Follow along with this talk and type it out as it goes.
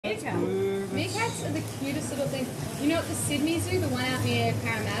meerkat. Meerkats are the cutest little thing. You know at the Sydney Zoo, the one out near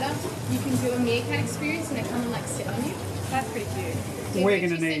Parramatta, you can do a meerkat experience and they come and like sit on you. That's pretty cute. Did We're Rachie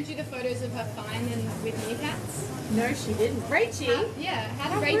gonna need. send you the photos of her finding with meerkats? No, she didn't. Rachie?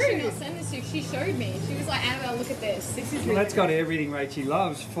 How did Rachie not send this to you? She showed me. She was like, Annabelle, look at this. This is Well, that's got everything Rachie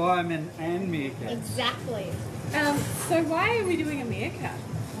loves: firemen and meerkats. Exactly. So why are we doing a meerkat?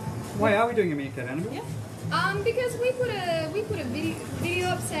 Why are we doing a meerkat, Annabelle? Yeah. Because we put a video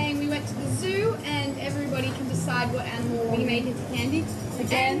up saying we went to the zoo and everybody can decide what animal we made into candy.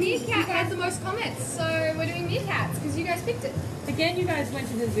 Again, and meerkat had the most comments, so we're doing meerkats because you guys picked it. Again, you guys went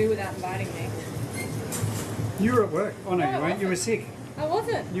to the zoo without inviting me. You were at work. Oh no, No, you weren't. You were sick. I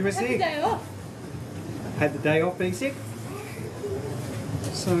wasn't. You were I had sick. the day off. Had the day off being sick.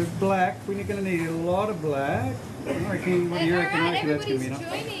 So black. We're going to need a lot of black. I reckon. What do you reckon? I Alright, reckon that's going to everybody's be enough.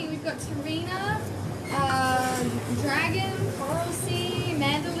 joining. We've got Tarina, Dragon, Coral Sea,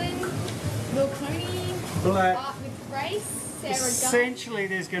 Mandolin, Lil Coney, Black. Art with Grace, Sarah Gunn. Essentially,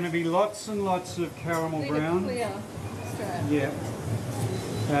 there's going to be lots and lots of caramel brown. Clear. Straight. Yeah.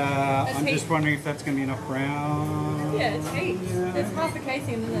 I'm just wondering if that's going to be enough brown. Yeah, it's heaps. Yeah. There's half a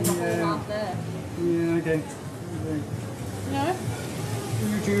casing and then there's a whole half there. Yeah, okay. No?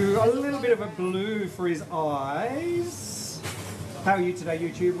 You do a little bit of a blue for his eyes. How are you today,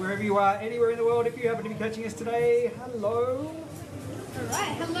 YouTube? Wherever you are, anywhere in the world, if you happen to be catching us today, hello.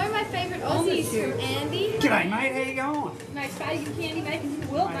 Alright, hello my favourite Aussies from Andy. G'day, mate. How you going? Most bacon candy makers in the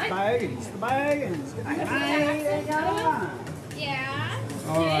world, mate. Bagans, the Bagans. G'day, mate. How you going? Yeah.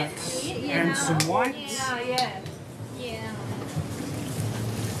 All right. Yeah. And some white. Yeah. Yeah.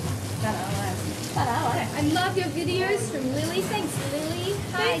 I I love your videos from Lily. Thanks, Lily.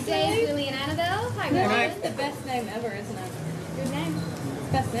 Hi, Thanks, Dave, Lily. Lily, and Annabelle. Hi, Hey, Robin. mate. It's the best name ever, isn't it? Good name.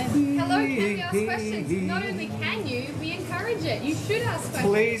 Best name. Hello, can we ask questions? Not only can you, we encourage it. You should ask questions.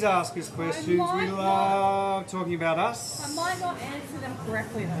 Please ask us questions. We love talking about us. I might not answer them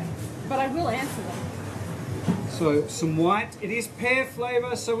correctly though, but I will answer them. So some white. It is pear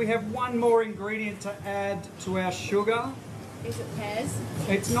flavour, so we have one more ingredient to add to our sugar. Is it pears?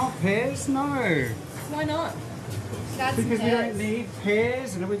 It's not pears, no. Why not? That's Because we pears. don't need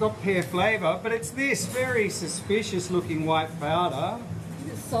pears, and we've got pear flavour, but it's this very suspicious looking white powder.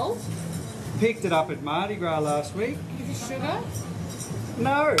 Is it salt? Picked it up at Mardi Gras last week. Is it sugar?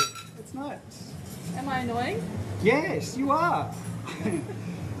 No, it's not. Am I annoying? Yes, you are.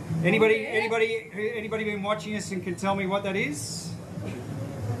 Anybody been watching us and can tell me what that is?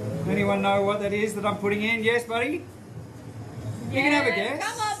 Anyone know what that is that I'm putting in? Yes, buddy? You can have a guess.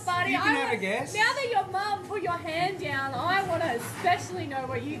 Come on, buddy. You can have a guess. Now that your mum put your hand down, I want to especially know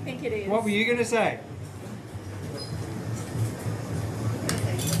what you think it is. What were you going to say?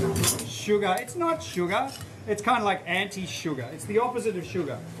 Sugar. It's not sugar. It's kind of like anti-sugar. It's the opposite of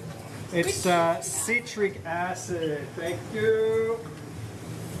sugar. It's citric acid. Thank you.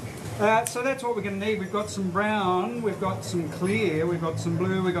 So that's what we're going to need. We've got some brown, we've got some clear, we've got some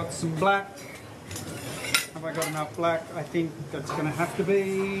blue, we've got some black. Have I got enough black? I think that's going to have to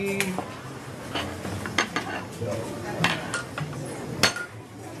be...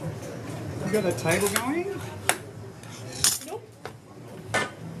 You got the table going? Nope.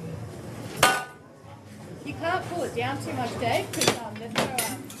 You can't pull it down too much, Dave, because there's no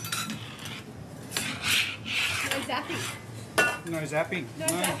zapping. No zapping. No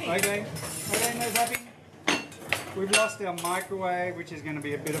zapping. Okay, no zapping. We've lost our microwave, which is going to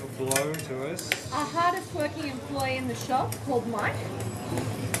be a bit of a blow to us. Our hardest working employee in the shop, called Mike.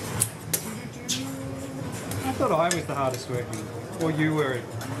 I thought I was the hardest working, or you were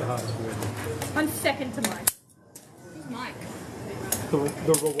the hardest working. I'm second to Mike. Who's Mike? The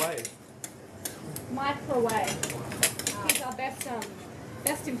Raway. Microwave. He's our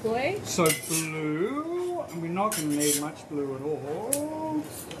best employee. So blue, and we're not going to need much blue at all.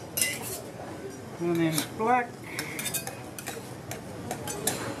 And then black.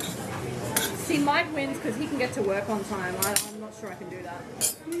 See, Mike wins because he can get to work on time. I'm not sure I can do that.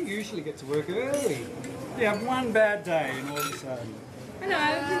 You usually get to work early. You have one bad day and all of a sudden. I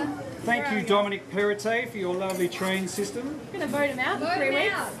know. Thank you, Dominic Perrottet, for your lovely train system. I'm going to vote him out in 3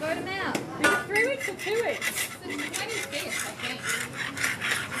 weeks. Vote him out. Is it 3 weeks or 2 weeks? The 25th, I think.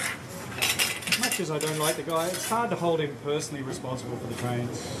 As much as I don't like the guy, it's hard to hold him personally responsible for the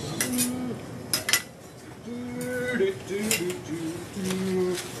trains.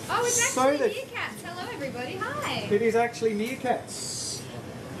 Oh, it's So actually that- meerkats. Hello, everybody. Hi. It is actually meerkats.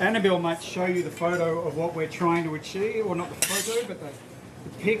 Annabelle might show you the photo of what we're trying to achieve, or not the photo, but the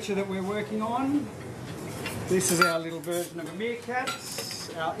picture that we're working on. This is our little version of a meerkats,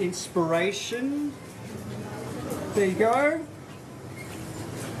 our inspiration. There you go.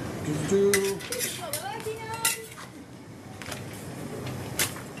 Do. This is what we're working on.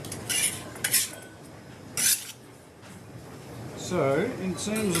 So, in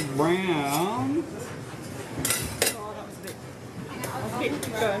terms of brown, Oh, that was a bit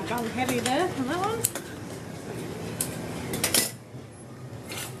gun heavy there on that one.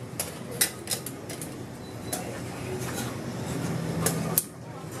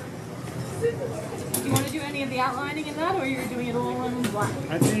 Do you want to do any of the outlining in that, or you're doing it all in black?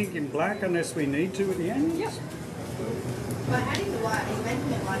 I think in black, unless we need to at the end. Yep. But adding the white, are you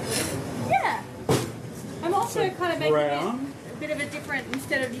making it like this? Yeah. I'm also So kind of making brown. it a bit of a different,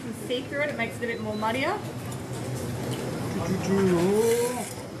 instead of you can see through it, it makes it a bit more muddier.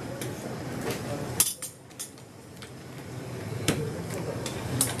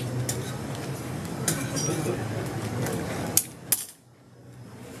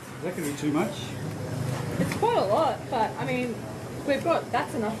 That could be too much. It's quite a lot, but I mean,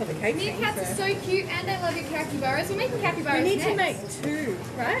 that's enough for the cake. Meerkats are so cute, and I love your capybaras. We're making We capybaras need next. to make two,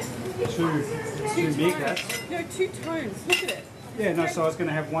 right? Two meerkats. tones. No, 2 tones. Look at it. Yeah, no, so I was going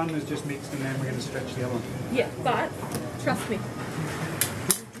to have one that's just mixed and then we're going to stretch the other one. Yeah, but trust me.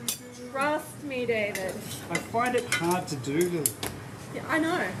 Trust me, David. I find it hard to do. Yeah, I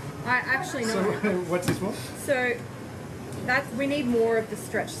know. I actually know. So, what's this one? So we need more of the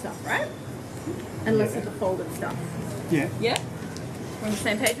stretch stuff, right? And less of the folded stuff. Yeah, Yeah? We're on the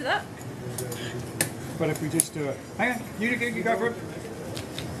same page with that? but if we just do it. Hang on, you go for it.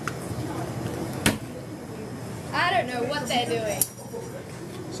 I don't know what they're doing.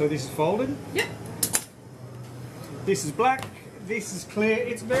 So this is folded. Yep. This is black. This is clear.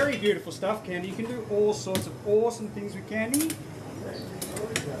 It's very beautiful stuff, Candy. You can do all sorts of awesome things with candy.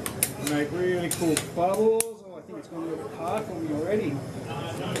 Make really cool bubbles. Oh, I think it's gone a little bit hard for me already.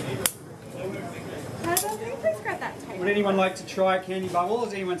 Can you please grab that tape? Would anyone like to try candy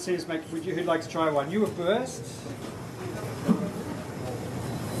bubbles? Anyone seems make? Who'd like to try one? You were first.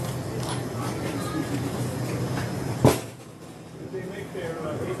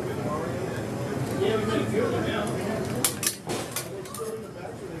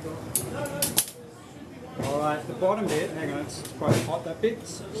 All right, the bottom bit. Hang on, it's quite hot that bit.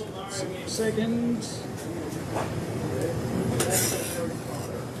 Second.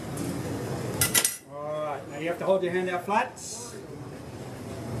 All right, now you have to hold your hand out flat.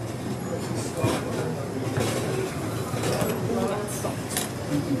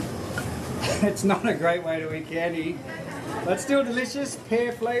 It's not a great way to eat candy, but still delicious,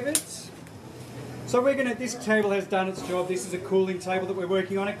 pear flavoured. So we're gonna, this table has done its job. This is a cooling table that we're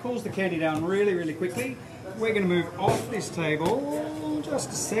working on. It cools the candy down really, really quickly. We're gonna move off this table, just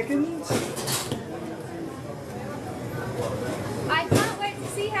a second. I can't wait to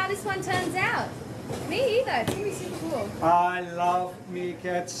see how this one turns out. Me either. It's gonna be super cool. I love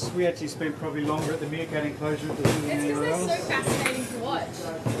meerkats. We actually spent probably longer at the meerkat enclosure than It's anywhere because they're else. so fascinating to watch.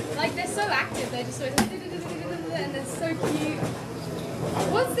 Like, they're so active. They're just always and they're so cute.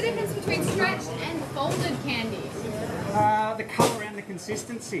 What's the difference between stretched and folded candy? The colour and the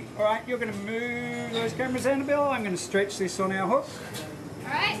consistency. All right, you're going to move those cameras, Annabelle. I'm going to stretch this on our hook.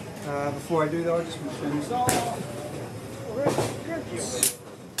 All right. Before I do though, I just want to turn this off. All right, good.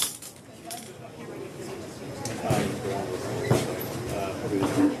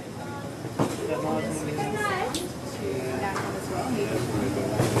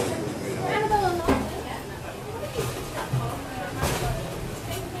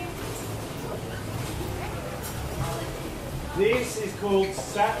 This is called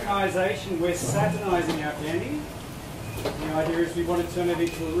Satinisation. We're satinising our candy. The idea is we want to turn it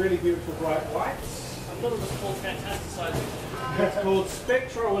into a really beautiful bright white. I thought it was called fantasticizing. That's called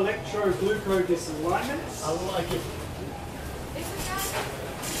spectro-electro-gluco disalignment. I like it.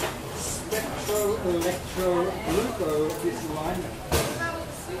 Spectro-electro-gluco disalignment.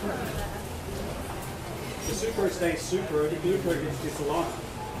 The sucrose stays sucro, the gluco gets disaligned.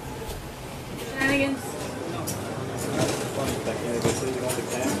 Shenanigans.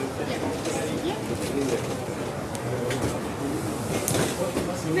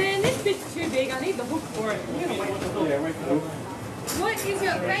 Man, this bit's too big. I need the hook for it. I'm gonna wait. Yeah, wait for them. What is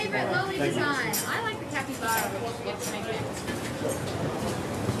your favourite lolly design? I like the capybara, but you get to make it.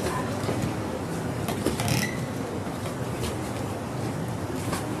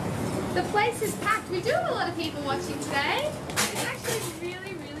 The place is packed. We do have a lot of people watching today. It's actually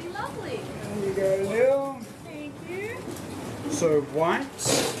really, really lovely. There you go, Lil. Thank you. So white,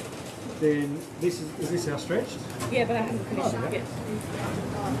 then this is this how stretched? Yeah, but I haven't finished it yet.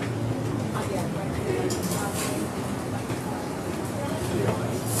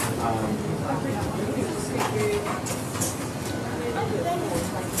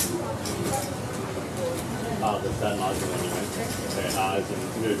 the Satinising one you went to. As in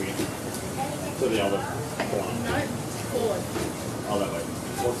moving it to the other corner. No, forward. Oh, that way.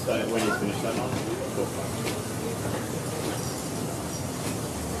 What's that, when you finish that one?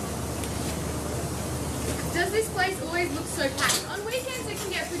 Does this place always look so packed? On weekends it can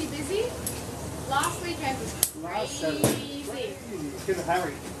get pretty busy. Last weekend was crazy. Because of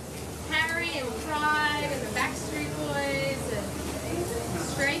Harry. Harry and Pride and the Backstreet Boys and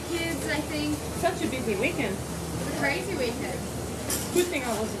Stray Kids, I think. Such a busy weekend. It was a crazy weekend. Good thing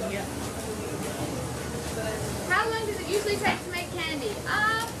I wasn't here. How long does it usually take to make candy?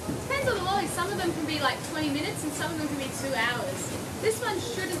 Depends on the lollies. Some of them can be like 20 minutes and some of them can be 2 hours. This one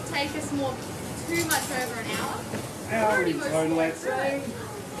shouldn't take us too much over an hour. Already most of the way through it.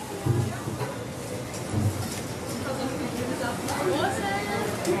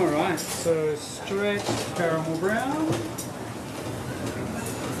 Awesome. Alright, so stretch caramel brown.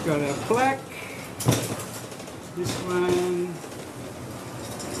 Got our black. This one.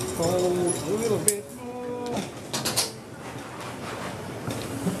 Fold a little bit more.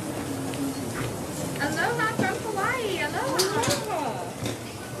 Aloha from Hawaii. Aloha.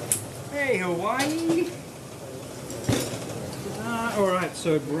 Hey, Hawaii! Alright,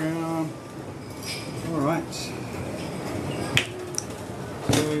 so brown. Alright.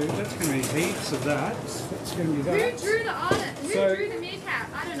 So that's going to be heaps of that. That's going to be that. Who drew the artist? Who drew the meerkat?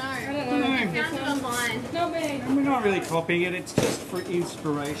 I don't know. I found it online. Not me. And we're not really copying it, it's just for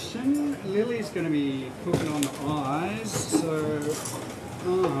inspiration. Lily's going to be cooking on the eyes, so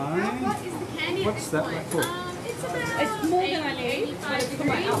What is the candy What's at that this like point? for? It's about It's more than I 80, need, 85 but it's for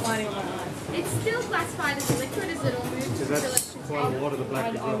my degrees. outlining of my eyes. It's still classified as a liquid as it'll move Because until that's it's quite a lot of the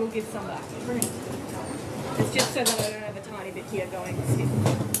black as I will well. give some back. It's just so that I don't have a tiny bit here going stiff.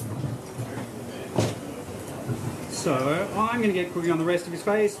 So I'm going to get cooking on the rest of his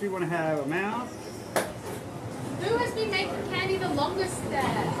face. We want to have a mouth. Who has been making candy the longest there? Me.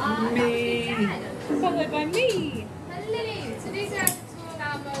 That would be Dad. Followed by me. And Lily. So these are two of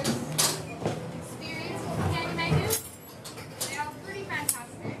our most experienced candy makers. They are pretty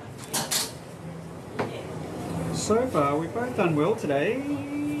fantastic. So far, we've both done well today.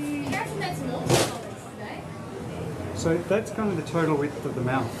 You guys have made some more solids today. So that's kind of the total width of the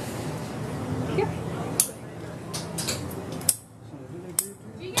mouth. Yep.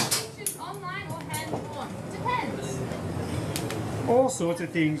 Do you get pictures online or hand-drawn? Depends. All sorts of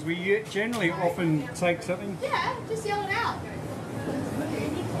things. We generally often take something. Yeah, just yell it out.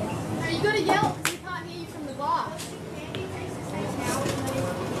 No, you gotta yell because we can't hear you from the glass.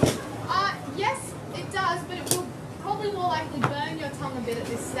 Yes, it does, but it will probably more likely burn your tongue a bit at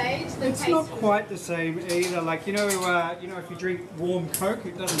this stage than It's taste not it. quite the same either. Like if you drink warm Coke,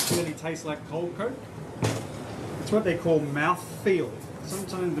 it doesn't really taste like cold Coke. It's what they call mouthfeel.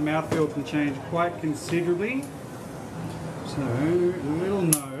 Sometimes the mouthfeel can change quite considerably. So little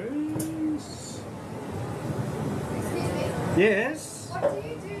nose. Yes. What do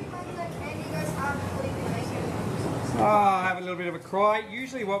you do when the candy goes hard before you can make it? I have a little bit of a cry.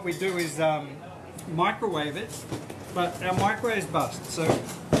 Usually what we do is microwave it, but our microwave's bust, so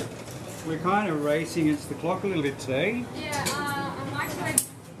we're kind of racing against the clock a little bit today. Yeah, a microwave's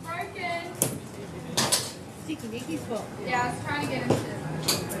broken. Sticky Nicky's fault. Yeah, I was trying to get him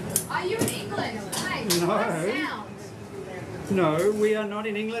to. Are you in England? Hey, No. what sound? No, we are not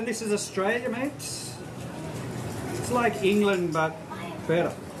in England. This is Australia, mate. It's like England, but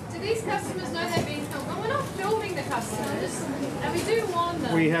better. Do these customers know they're being filmed? Well, we're not filming the customers, and we do warn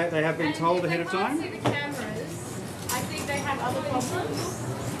them. They have been And told if ahead of they can't time. see the cameras, I think they have other problems.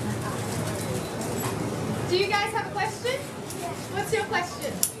 Do you guys have a question? What's your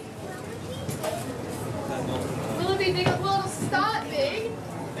question? Will it be bigger? Well, it'll start big,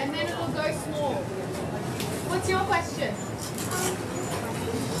 and then it'll go small. What's your question?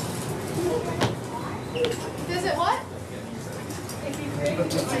 Does it what? You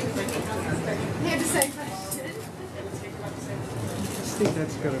have the same question. I think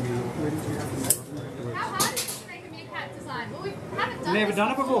that's got to be. How hard is it to make a meerkat design? Well, we haven't done Never this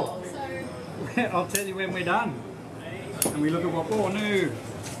done it before. So I'll tell you when we're done. And we look at what. Oh no!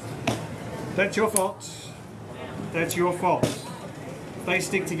 That's your fault. That's your fault. If they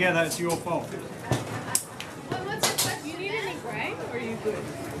stick together, it's your fault. well, what's your question? You need any grey or are you good?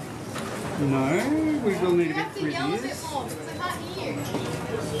 No, we will need You a bit have to yell a bit frizzies. more because I can't hear you.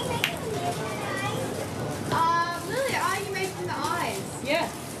 Lily, are you making the eyes? Yeah.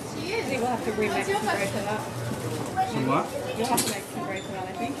 She I is. think we'll have to remake What's your some grey question? for that. Some what? You'll have to make some grey for that,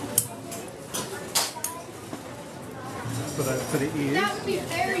 I think. For the ears. That would be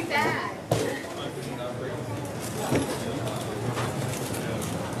very bad.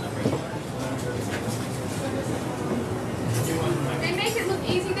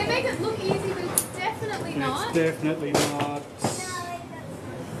 Definitely not.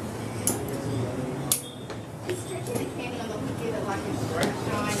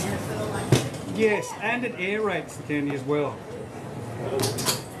 Yes, and it aerates the candy as well.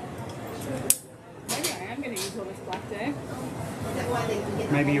 Maybe I am going to use all this black there.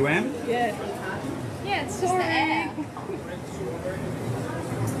 Maybe you am? Yeah. Yeah, it's just the air.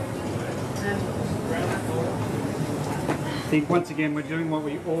 I think once again we're doing what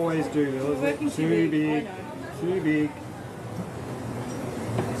we always do. Is it too big? Too big.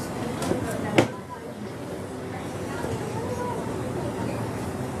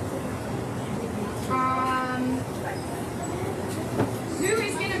 Who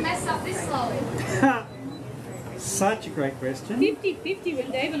is going to mess up this slowly? Such a great question. 50-50 when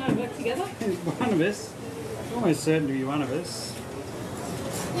Dave and I work together. One of us. Almost certain to be one of us.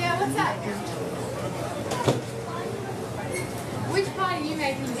 Yeah, what's that? Which part are you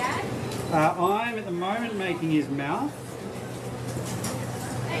making, Dad? I'm at the moment making his mouth.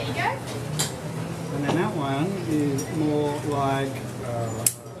 There you go. And then that one is more like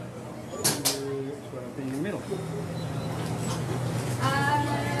in the middle.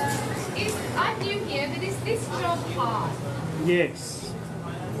 I'm new here, but is this job hard? Yes.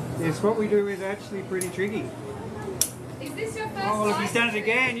 Yes, what we do is actually pretty tricky. Is this your first Oh, look, he's done it live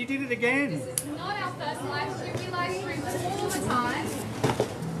again. You did it again. stream? This is not our first live stream. We live stream all the time.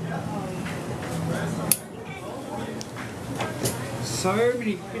 So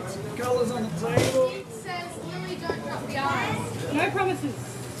many bits of colours on the table. It says, Lily, don't drop the eyes. No promises.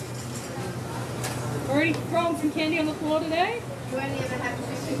 Already throwing some candy on the floor today. Do you only ever have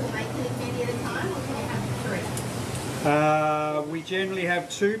 2 people making the candy at a time, or can you have 3? We generally have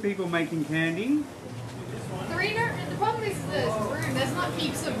 2 people making candy. The problem is the room. There's not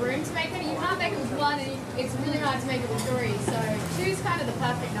heaps of room to make it. You can't make it with 1, and it's really hard to make it with 3. So 2 is kind of the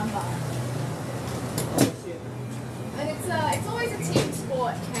perfect number. And it's always a team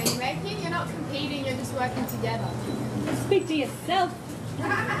sport, candy making. You're not competing. You're just working together. Speak to yourself.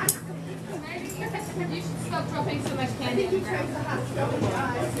 Maybe you should stop dropping so much candy on the ground.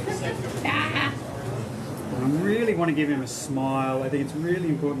 I really want to give him a smile. I think it's really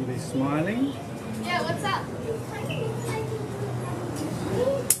important that he's smiling. Yeah, what's up?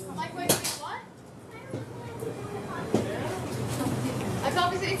 Like we're doing what? It's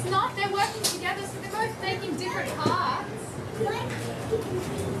obviously it's not. They're working together, so they're both making different parts.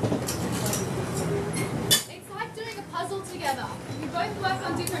 It's like doing a puzzle together. You both work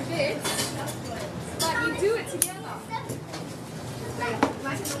on different bits, but you do it together.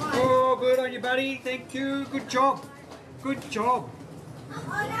 Oh, good on you, buddy. Thank you. Good job. Good job.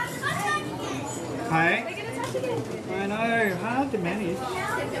 Hey? They're gonna touch again. I know. Hard to manage.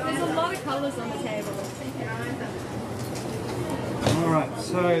 There's a lot of colours on the table. Alright,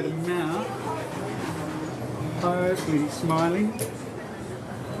 so the mouth. Hopefully smiling.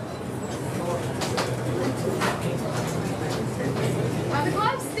 The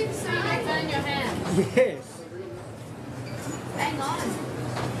gloves stick so you don't burn your hands. Yes. Hang on.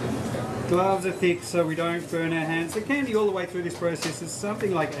 Gloves are thick so we don't burn our hands. The candy all the way through this process is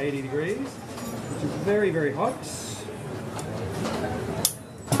something like 80 degrees, which is very, very hot. I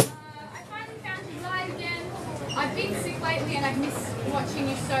finally found you live again. I've been sick lately and I've missed watching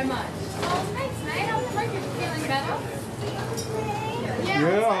you so much. Oh, thanks, mate. I hope you're feeling better. Yeah.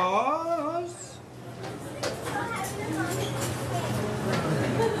 Yes.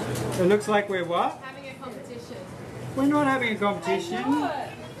 It looks like we're what? Having a competition. We're not having a competition.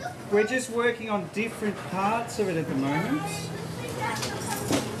 We're just working on different parts of it at the moment.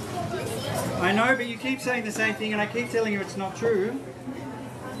 I know, but you keep saying the same thing and I keep telling you it's not true.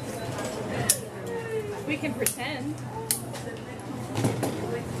 We can pretend.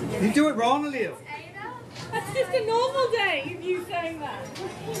 You do it wrong, Olivia. That's just a normal day of you saying that.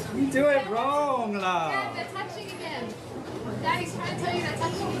 You do it wrong, Dad, love. they're touching again. Daddy's trying to tell you they're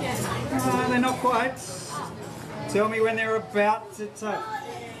touching again. Oh, they're not quite. Tell me when they're about to touch.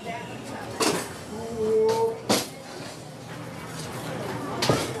 Ooh.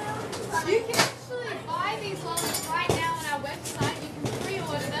 You can actually buy these lollies right now on our website. You can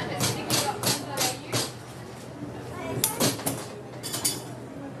pre-order them at sticky.com.au.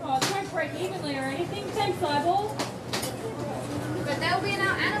 Oh, don't break evenly or anything. Thanks, Eyeball. But they'll be in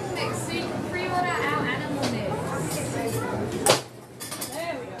our animal mix, so you can pre-order our animal mix.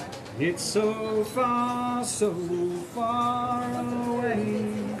 There we go. It's so far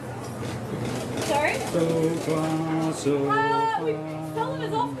away. Sorry? So far, so We far. sell them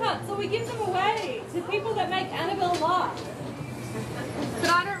as off-cuts, so we give them away to people that make Annabelle laugh. But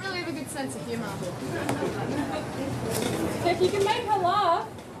I don't really have a good sense of humour. So if you can make her laugh,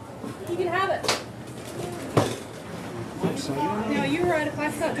 you can have it. So yeah. Now, you're right, if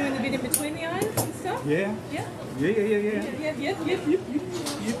I start doing the bit in between the eyes and stuff? Yeah. Yeah? Yeah, yeah, yeah, yeah. Yep.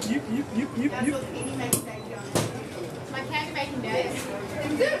 That's what Penny makes day, John. It's my candy making day.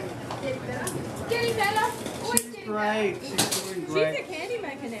 Getting better. Always She's getting great. better. She's doing She's a great. candy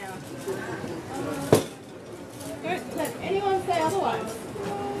maker now. Don't let anyone say otherwise.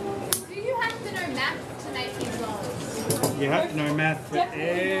 Do you have to know math to make these rolls? You have to know math for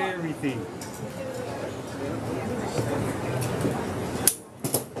Definitely not. everything.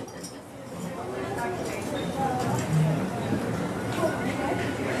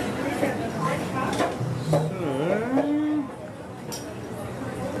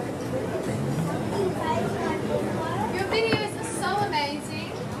 Your videos are so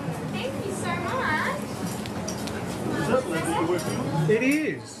amazing. Thank you so much. Is that leather you're working on? It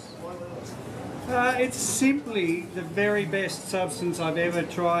is. It's simply the very best substance I've ever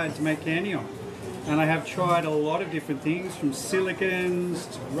tried to make candy on. And I have tried a lot of different things, from silicons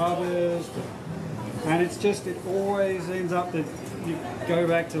to rubbers, and it's just, it always ends up that you go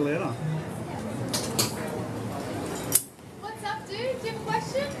back to leather. What's up, dude? Do you have a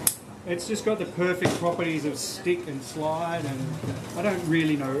question? It's just got the perfect properties of stick and slide, and I don't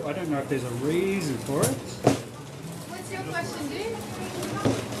really know, I don't know if there's a reason for it. What's your question, dude?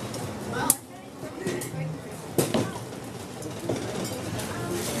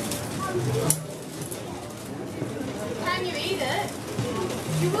 Time you eat it,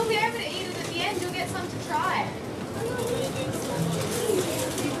 you will be able to eat it at the end. You'll get some to try.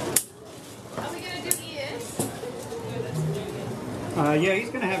 Are we going to do ears? Yeah, he's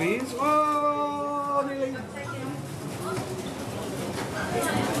going to have ears. Oh, really? I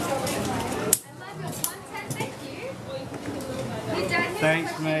love your content. Thank you. Hey, Dad, here's a Thanks,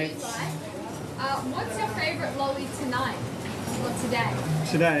 question mate. you'd like. What's your favourite lolly tonight? Or today?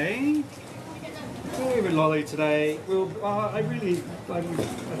 Today, favorite lolly today. Well, I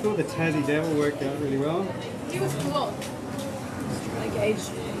thought the Tassie Devil worked out really well. He was cool. I gauge.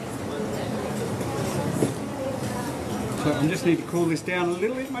 So I just need to cool this down a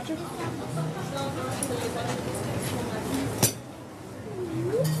little bit, much.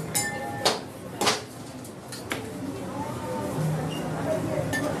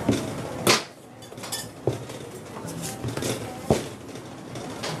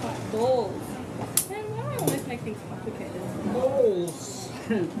 Balls. Man, why do I always make things complicated? Balls.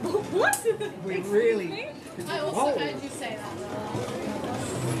 What? We Excuse really- me? I also Whoa. heard you say that.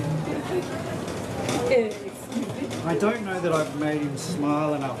 Excuse me. I don't know that I've made him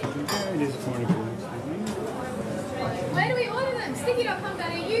smile enough. I'm very disappointed with him. Where do we order them? Sticky.com.au.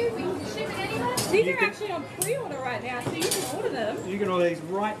 We can ship it anywhere. These are actually on pre-order right now, so you can order them. You can order these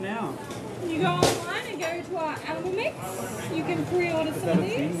right now. You go online and go to our animal mix. You can pre-order Is some that of a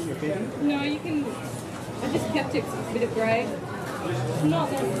thing these. you're feeding? No, you can. I just kept it 'cause it's a bit of grey.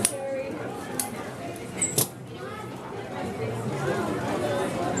 Not necessary.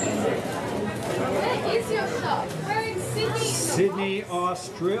 Where is your shop? We're in Sydney. Sydney,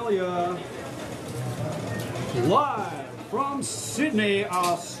 Australia. Live from Sydney,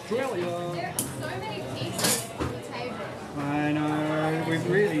 Australia. There are so many pieces on the table. I know, we've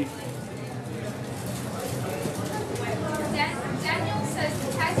really... Daniel says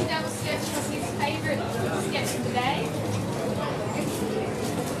the Tassie Devil sketch was his favourite sketch of the day.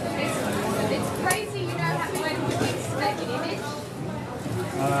 It's crazy, you know, how when you mix to make an image.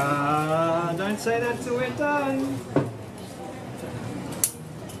 Don't say that till we're done.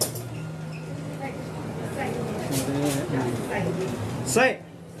 Say it.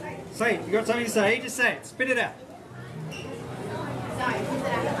 Say it. You got something to say? Just say it. Spit it out.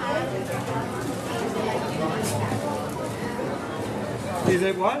 Is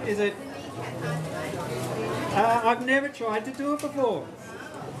it what? Is it? I've never tried to do it before.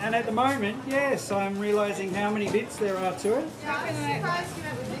 And at the moment, yes, I'm realising how many bits there are to it.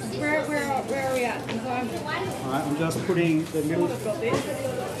 Where are we at in time? Alright, I'm just putting the middle... I've got this.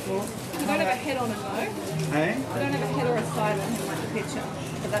 You don't have a head on it though. Hey? I don't have a head or a side on him like the picture.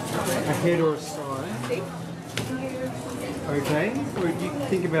 But that's A fine. head or a side. See? Okay. Well, you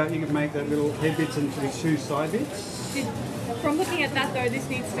think about, you could make that little head bits into the two side bits. From looking at that though, this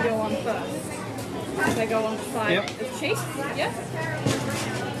needs to go on first. So they go on the side Yep. of the cheek. Yes?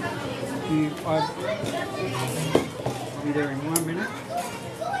 I'll be there in 1 minute.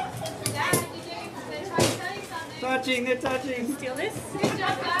 Dad, they're trying to tell you something. Touching, they're touching. Steal this. Good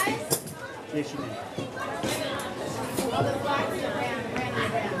job, guys. Yes, you did.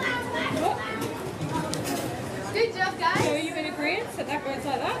 Good job, So guys. are you in agreement that that goes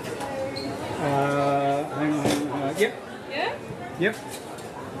like that? Hang on. Yep, Yeah? yep.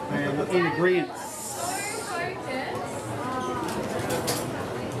 I am in agreement. So focused.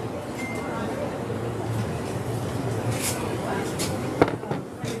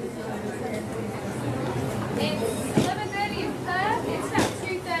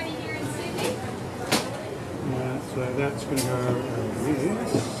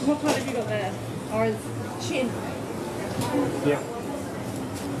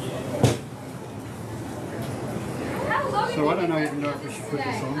 So I don't even know if we should put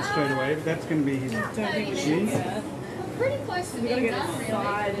this on straight away, but that's going to be his cheese. Pretty close to being done, really.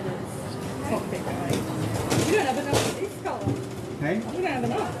 Side and a top bit going. You don't have enough of this colour. Hey? You don't have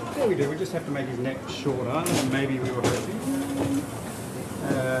enough. Yeah, we do. We just have to make his neck shorter, and maybe we were hoping.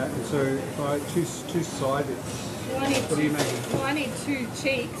 And so if I two side bits. Well, I need What do you make? Well, I need 2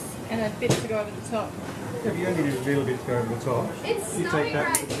 cheeks and a bit to go over the top. Yeah, but you only need a little bit to go over the top. It's You snowing take that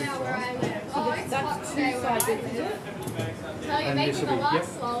right to the now where I side. live. Oh, it's hot That's 2 today where I side bits, is live. it? So you're And this making will a be- lot yep.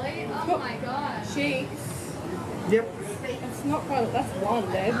 slowly? Oh my gosh. Cheeks. Yep. That's not quite. That's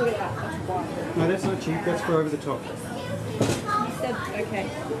 1 there. Look at that. That's 1. No, that's not cheap. That's for over the top. You said okay.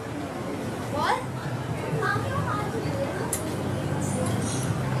 What?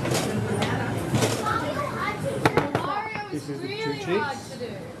 Mario This was is the 2 really hard cheeks. to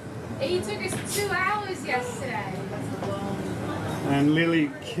do. He took us 2 hours yesterday. And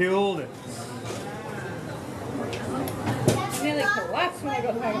Lily killed it. I nearly collapsed when I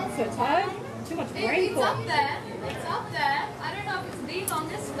got home. I'm so tired. Too much It's rainfall. up there. It's up there. I don't know if it's the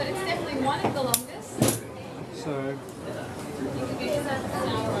longest, but it's definitely one of the longest. So Then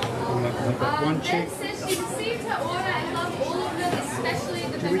we've got 1 cheek. says she received her order and loved all of them, especially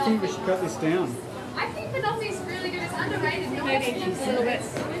the Do we think we banoffee. should cut this down? I think banoffee's really good. It's underrated. No Maybe one just a little bit.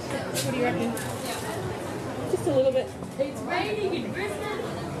 What do you reckon? Just a little bit. It's raining in Brisbane.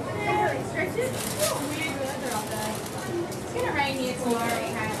 It's still weird weather up there. It's gonna rain here tomorrow,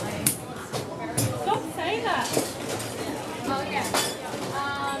 apparently. Stop saying that. Oh yeah.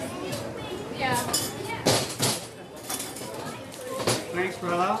 Yeah. Thanks,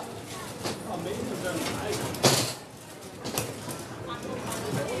 brother.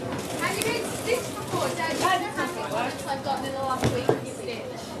 Have you been stitched before, Dad? I don't know how many orders I've gotten in the last week to stitch.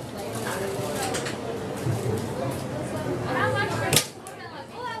 How much for it?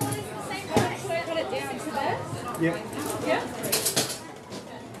 All I want is the same price. Should I put it down to there? Yep. Yeah.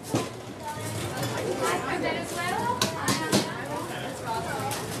 From Venezuela?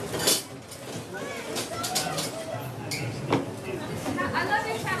 I love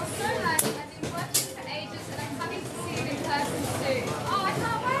your channel so much. I've been watching for ages and I'm coming to see it in person soon. Oh, I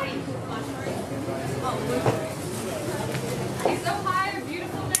can't wait. Is Ohio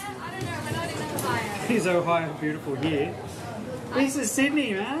beautiful there? I don't know. We're not in Ohio. Is Ohio beautiful here? This is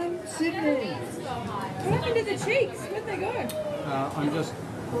Sydney, man. I've never Sydney. been to Ohio. What happened to the cheeks? Where'd they go? I'm just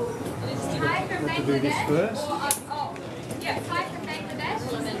Hi from Got to do this Bangladesh. first. Or, oh, yeah, hi from Bangladesh.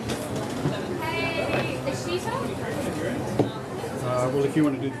 Hey, Ishita. well, if you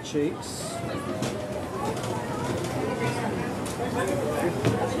want to do the cheeks.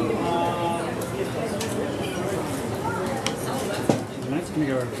 And that's going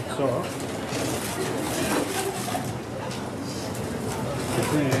to go over the top.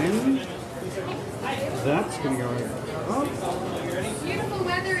 Then that's going to go over the top. Beautiful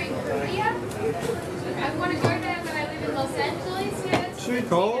weather in Korea. I want to go there, but I live in Los Angeles. Yeah, it's Too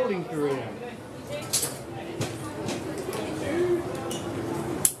cold in Korea.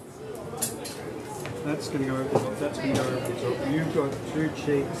 That's going to go over the top. That's going to go over the top. You've got 2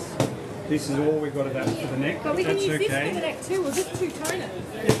 cheeks. This is all we've got of that for the neck. But we can That's use this for the okay. neck too. We'll just two-tone it.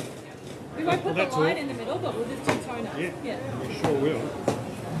 We won't put the that's line all. in the middle, but we'll just two-tone it. Yeah, we sure will.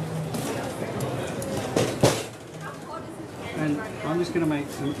 And I'm just going to make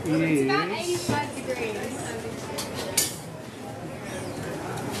some about ears. 85 degrees.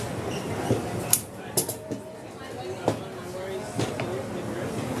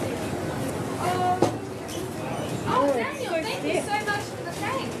 Oh, Daniel, thank you so much for the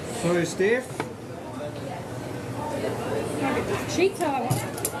thanks. So, Steph, Cheetah.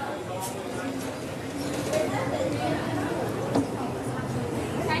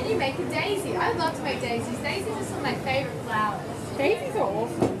 Can you make a daisy? I'd love to make daisies. Daisies are some of my favorite flowers. Daisies are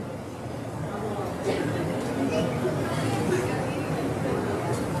awesome.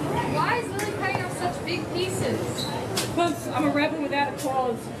 Why is Lily cutting off such big pieces? Because I'm a rebel without a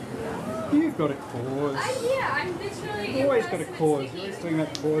cause. you've got a cause. Yeah, I'm literally. You've always got a impersonate cause. Sticky. You're always talking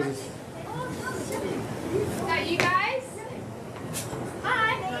about causes. Is that you guys?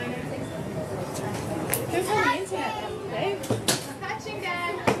 Hi. There's on the internet, Dave. I'm catching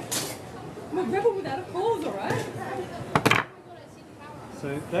Dad. I'm a rebel without a cause, alright? So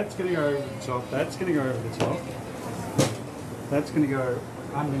that's going to go over the top. That's going to go over the top. That's going to go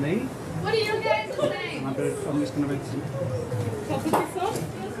underneath. What are your guys' And names? I'm just going to make some. So I'll put this on.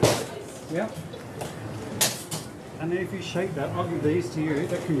 Yep. And then if you shake that, I'll give these to you.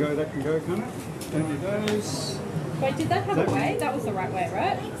 That can go, kind of. Don't do those. Wait, did that have a way? That was the right way,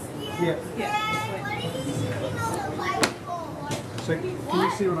 right? Yeah. Yeah. So So can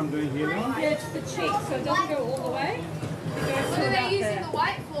you see what I'm doing here now? Yeah, it's the cheek, so it doesn't go all the way. It goes What to are they about using there. the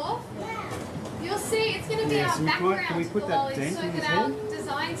white for? You'll see, it's going to be Yeah, our so we might- background can we for put the that lollies dent so in his that our head?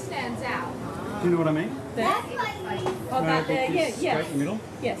 design stands out. Do you know what I mean? There? Oh, No, that there, but yeah, this yeah. straight in the middle.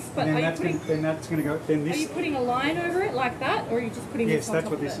 Yes, but And are then you that's putting... gonna, then that's going to go. Then Are this. you putting a line over it like that, or are you just putting Yes, this on that's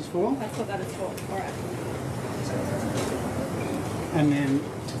top what of this it? is for. That's what that is for. All right. And then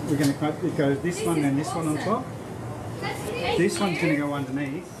we're going to go this one and this one on top. Thank This one's you. going to go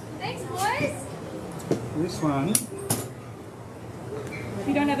underneath. Thanks, boys. This one.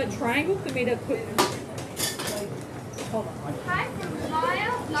 You don't have a triangle for me to put... Hold on. Hi from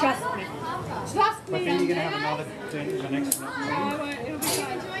Maya, Trust Lila, me. and Harper. Trust But me. then you're going to have another dent in the next one. No, I won't. It'll be Are you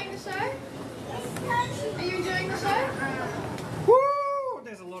fine. enjoying the show? Are you enjoying the show? Woo!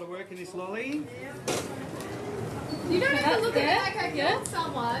 There's a lot of work in this lolly. You don't have to that's look at there? me like I Yeah. killed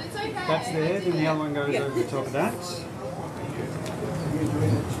someone. It's okay. That's there. Then the other one goes over the top of that.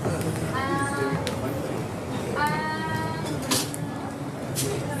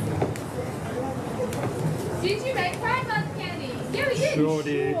 Did you make Pride Month candy? Yeah, we did. Sure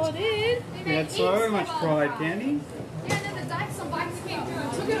did. Sure did. We We made had so heaps much of pride Pride. candy. Yeah, and then the dykes on bikes came through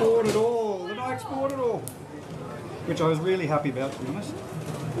and took it all. Bought it all. The Dykes bought it all. Which I was really happy about, to be honest.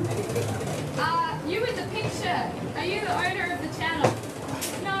 You in the picture. Are you the owner of the channel?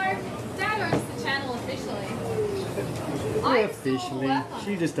 No, Dad owns the channel officially. I'm still a Officially. worker.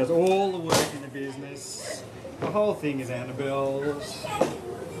 She just does all the work in the business. The whole thing is Annabelle's.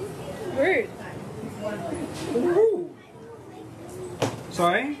 Rude. Ooh.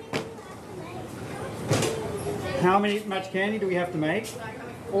 Sorry? How much candy do we have to make?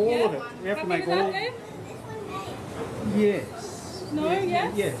 All of it. We have to Happy make with that, all. babe? Yes. No,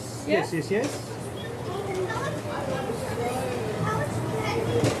 yes? Yes. Yeah? Yes, yes, yes.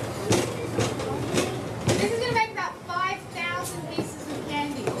 This is going to make about 5,000 pieces of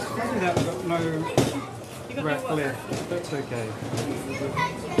candy. Probably that we've got no You got wrap no work. left. That's okay.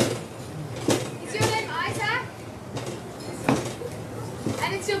 Is your name Isaac?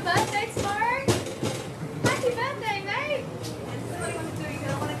 And it's your birthday tomorrow? Happy birthday, mate! Thank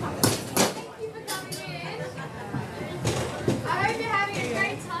you for coming in. I hope you're having a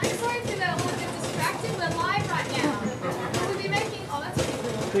great time. Sorry for the little bit distracted. We're live right now. We'll be making. Oh, that's a good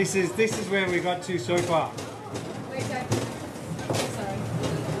one. This is where we got to so far. Wait, sorry.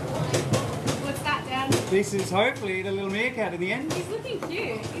 What's that, Dad? This is hopefully the little meerkat in the end. He's looking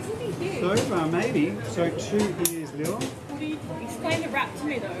cute. He's looking cute. So far, maybe. So 2 ears, Lil. What do you explain the wrap to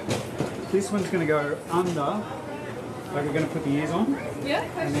me though? This one's going to go under. Like we're going to put the ears on, Yeah.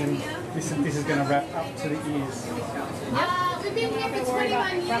 and then this is going to wrap up to the ears. We've been here Don't for worry about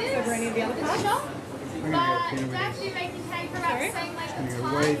 21 wraps years. over any of the other This parts. shop. I'm going to But go thin with Dad's this. been making candy for about the same length Gonna of go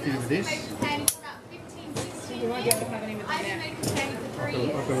time. way Bill's thin with been this. making candy for about 15, 16 We won't be able to years. have any with I've them been now. making candy for 3 I've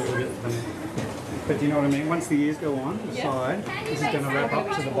years. got a little bit thin. But do you know what I mean? Once the ears go on the Yeah. side, Can you this is make going to wrap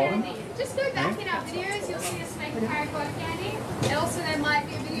up to the bottom. candy? Just go back in our videos, you'll see us make paracord candy. And also there might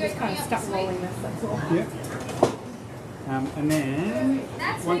be a video Just kind coming of up start this rolling week. this, that's all. Yeah. And then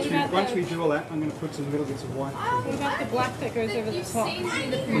That's once what we do all that, I'm going to put some little bits of white. What about the black that goes over the You've top? seen me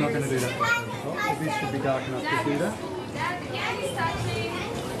in the We're not going to do previous. that black on the top, but this should be dark enough to do that. Dad, the candy's touching.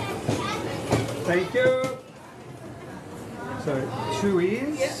 Thank you. So 2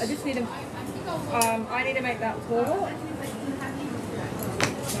 ears. Yeah, I just need to. I need to make that taller.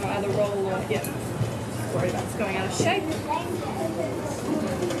 So either roll or yeah. Sorry, that's going out of shape.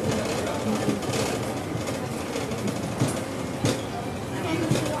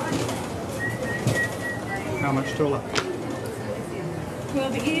 How much taller? Well,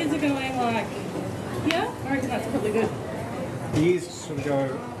 the ears are going like. Yeah, I reckon that's probably good. The ears sort of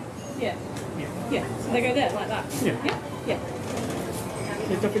go. Yeah. Yeah. So they go there like that. Yeah. Yeah. Yeah.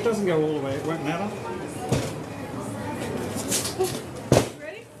 If it doesn't go all the way, it won't matter.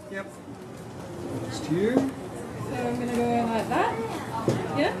 Ready? Yep. Just you. So I'm gonna go like that.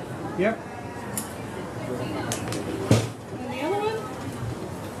 Yeah. Yep. And the other one.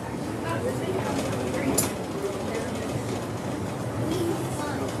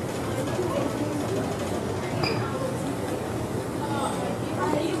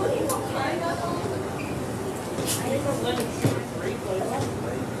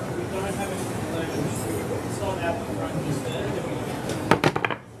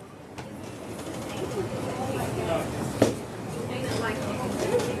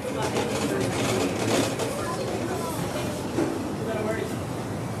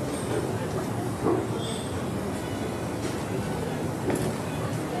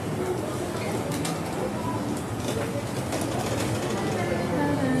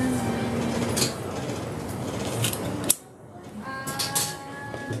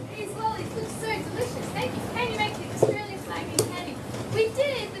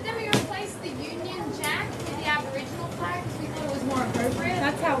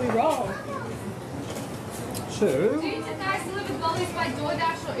 Do to... you guys deliver lollies by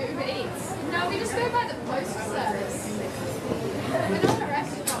DoorDash or Uber Eats? No, we just go by the post service. We're not a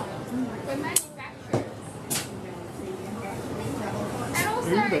restaurant. We're manufacturers. And also,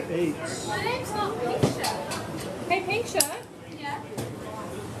 Uber Eats. my name's not Pink Shirt. Hey, pink shirt. Yeah.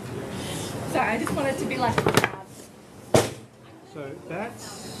 Sorry, I just wanted to be like a crab. So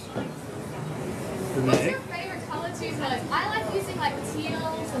that's the What's neck. your favourite colour to use? I like using like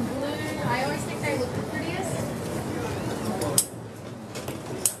teals and blue. I always think they look the prettiest.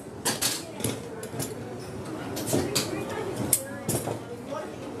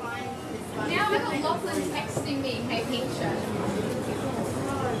 Now I got Lachlan texting me, hey Pink Shirt.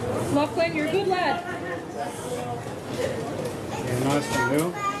 Lachlan, you're a good lad. Yeah, nice and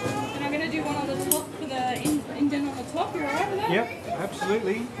little. And I'm going to do one on the top for the indent on the top. You're alright with that? Yep,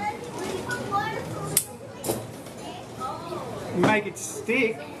 absolutely. Make it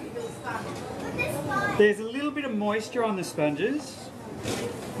stick. There's a little bit of moisture on the sponges.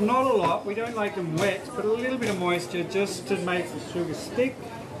 Not a lot, we don't like them wet, but a little bit of moisture just to make the sugar stick.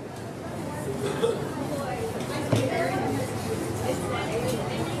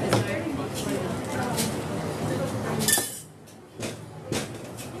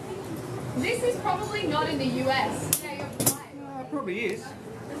 This is probably not in the US. Yeah, you're right. Probably is.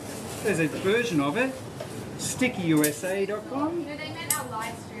 There's a version of it. StickyUSA.com. No, they meant our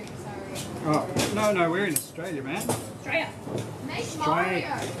live stream, sorry. Oh, no, we're in Australia, man. Australia. Make Straight.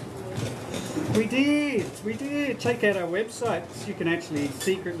 Mario. We did. Check out our website. You can actually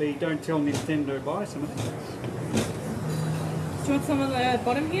secretly don't tell Nintendo buy some of things. Do you want some on the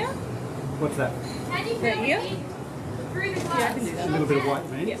bottom here? What's that? Can you Right feel here? it through the glass? Yeah, I can do that. A little bit of white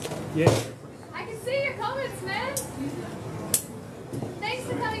meat. Yes. Yeah. I can see your comments, man. Thanks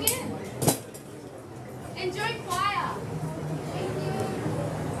for coming in. Enjoy choir.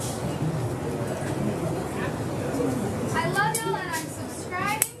 I love y'all and I'm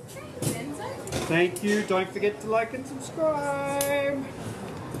subscribing. Thanks, Enzo. Thank you. Don't forget to like and subscribe.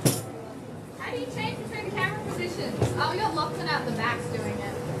 How do you change between the camera positions? Oh, we got Lachlan out the back doing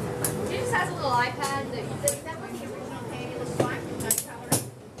it. He just has a little iPad that you Is that what the original candy looks like? No colour?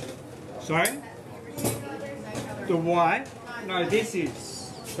 Sorry? The white? No, this is.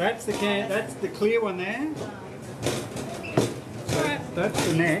 That's the That's the clear one there. So that's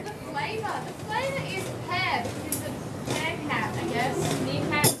the neck. the flavour. The flavour is pear because it's a pear cat, I guess.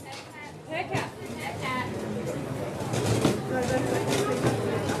 Meerkat, pear cat. Haircut. Pear cat.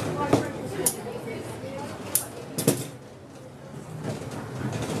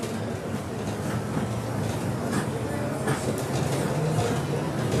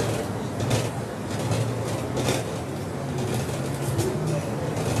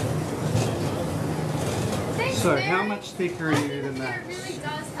 So how much thicker are you than that? It really does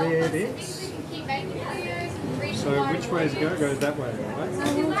help Fair us. It bits. means we can keep making videos and reach So a wider which way does it go? It audience. goes that way, So right?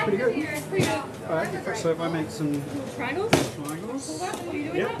 if you like Pretty the good. videos, put it up. Alright, so if I make some Little triangles. triangles. Pull that. What are you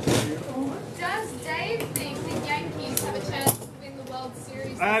doing Yep. that? Does Dave think the Yankees have a chance to win the World Series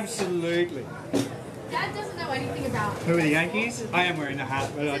this year? Absolutely. Dad doesn't know anything about Who are the Yankees? I am wearing a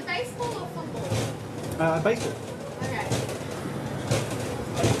hat, but Is it baseball or football? baseball. Okay.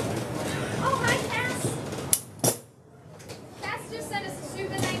 Oh, hi, Cass. Cass just sent us a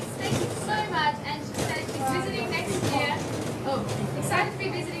super thanks. Thank you so much. And she said she's visiting next year. Oh, excited to be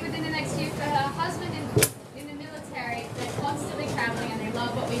visiting within the next year for her husband in the military. They're constantly traveling and they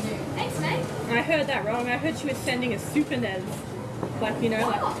love what we do. Thanks, mate. I heard that wrong. I heard she was sending a super NES. Like, you know,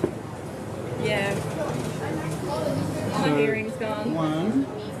 like, Oh. yeah. My So, hearing's gone. One.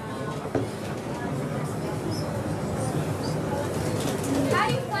 How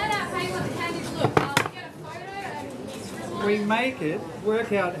do you plan out how you want the candy to look? We get a photo and you scribble on We it? make it,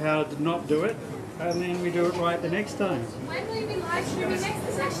 work out how to not do it, and then we do it right the next time. When will you be live streaming next?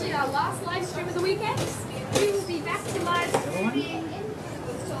 This is actually our last live stream of the weekend. We will be back to live streaming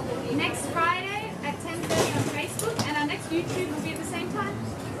next Friday at 10:30 on Facebook, and our next YouTube will be at the same time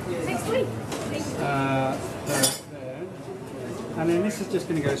next week. Thank you. There. And then this is just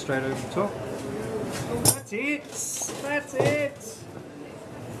going to go straight over the top. That's it. That's it.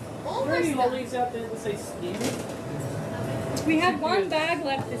 Are there any Almost done. lollies out there that say skin? We had one bag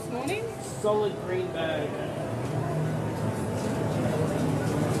left this morning. Solid green bag.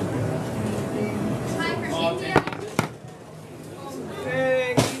 Time for Oh, India.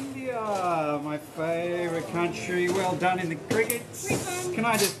 Hey, India, my favourite country. Well done in the cricket. Can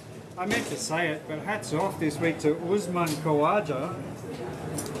I meant to say it, but hats off this week to Usman Khawaja.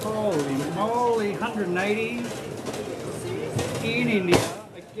 Holy moly, 180 in India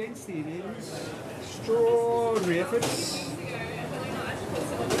against the Indians. Extraordinary efforts.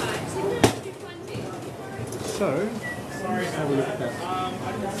 So, let's have a look at that. I'm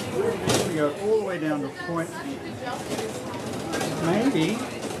going to go all the way down to point. Maybe.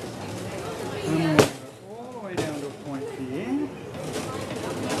 I'm going to go all the way down to a point here.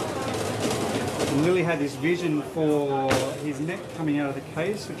 And Lily had this vision for his neck coming out of the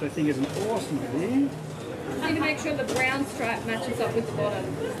case, which I think is an awesome idea. You need to make sure the brown stripe matches up with the bottom.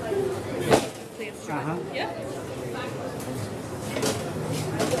 Clear stripe. Yep.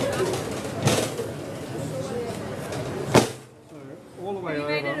 So all the way You over.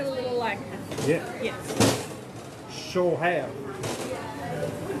 made it a little like. Yeah. Yes. Sure have.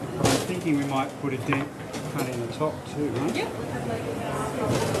 I'm thinking we might put a dent cut in the top too, right? Yep.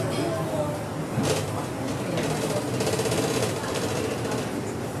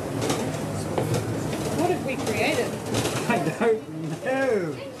 What have we created? I don't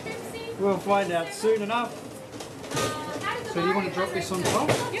know. We'll find out soon enough. So you want to drop this on top?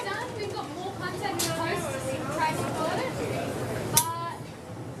 Yep. We've got more content in the post to try to record it.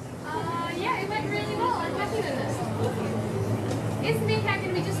 But yeah, it went really well. I'm happy with it. Is Meerkat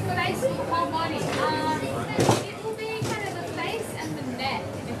going to be just the face or the whole body? It will be kind of the face and the neck,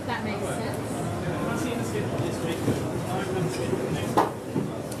 if that makes sense.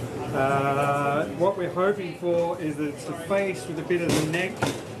 What we're hoping for is that it's the face with a bit of the neck.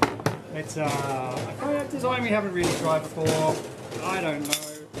 It's a design we haven't really tried before. I don't know.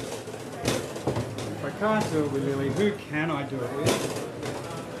 If I can't do it with Lily, who can I do it with?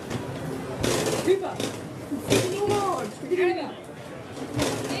 Cooper. Cooper.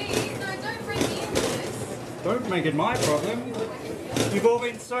 Please, no, don't bring me into this. Don't make it my problem. You've all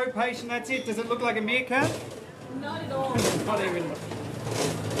been so patient, that's it. Does it look like a meerkat? Not at all.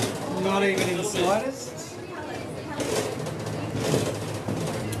 Not even in the slightest.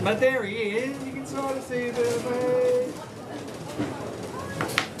 But there he is. You can sort of see the face.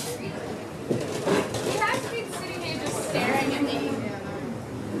 You have to be sitting here just staring at me.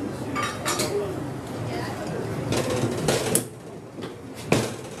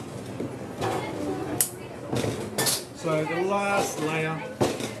 So the last layer.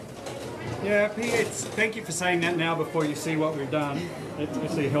 Yeah, Pete, thank you for saying that now before you see what we've done. It's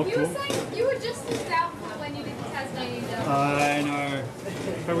actually You helpful. were saying you were just as doubtful when you did the Tasmanian devil. I know.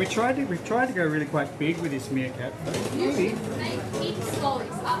 But we've tried to go really quite big with this meerkat. You should make peeps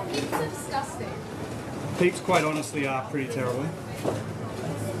lollies. Peeps are disgusting. Peeps quite honestly are pretty terrible.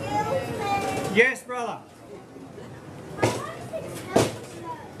 Yes, brother.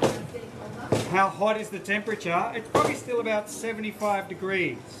 How hot is the temperature? It's probably still about 75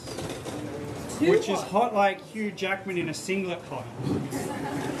 degrees. Which is hot like Hugh Jackman in a singlet hot.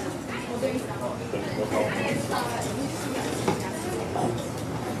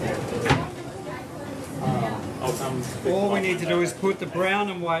 All we need to do is put the brown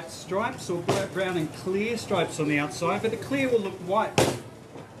and white stripes or brown and clear stripes on the outside, but the clear will look white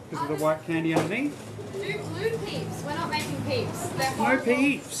because of the white candy underneath. Do blue peeps. We're not making peeps. They're No horrible,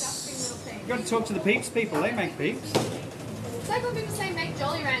 peeps. disgusting little things. You've got to talk to the peeps people, they make peeps. It's like when people say make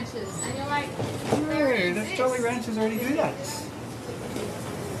Jolly Ranchers, and you're like, No, the Jolly Ranchers already do that.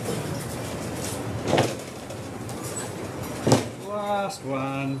 Last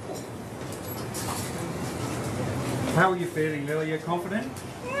one. How are you feeling, Lily? You're confident?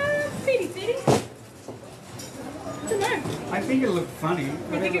 Fitty. I don't know. I think it'll look funny.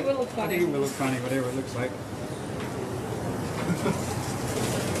 I think it will look funny. I think it will look funny, whatever it looks like.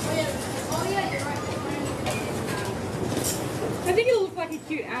 oh yeah, you're right. I think it'll look like a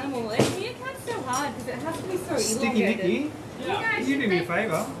cute animal. Meerkat's so hard because it has to be so Sticky elongated. Nicky, You guys can you should do me a make-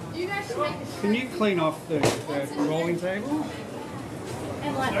 favour? You guys should make a Can you clean off the rolling table?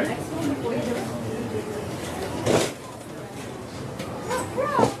 And like the next one before you do it.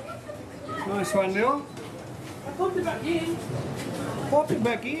 Nice one, Lil. I popped it back in. Pop it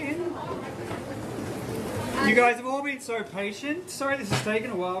back in. You guys have all been so patient. Sorry this has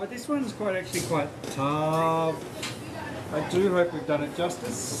taken a while, but this one's actually quite tough. I do hope we've done it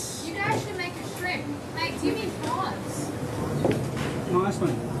justice. You guys should make a shrimp. Mate, do you mean prawns? Nice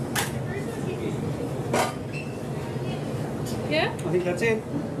one. Yeah? I think that's it.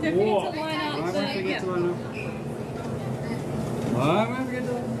 Don't forget Whoa. to line I up won't the... forget Yeah. to line up. I won't forget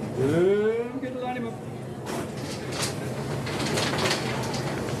to line up. Don't forget to line him up.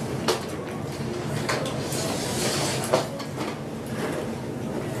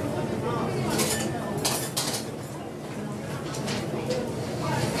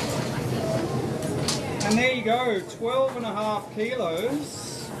 And there you go, 12.5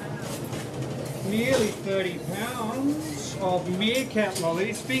 kilos, nearly 30 pounds of meerkat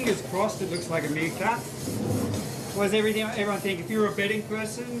lollies. Fingers crossed it looks like a meerkat. What does everyone think? If you're a betting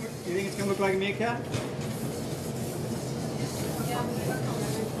person, do you think it's going to look like a meerkat?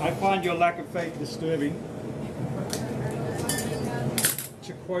 I find your lack of faith disturbing.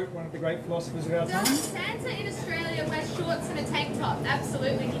 To quote one of the great philosophers of our time. Does Santa in Australia wear shorts and a tank top?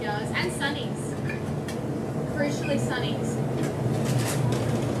 Absolutely he does. And sunnies. Crucially sunnies.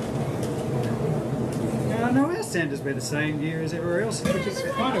 Now, no, our Santas wear the same gear as everywhere else, which is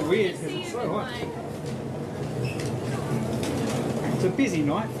kind of weird because it's so hot. It's a busy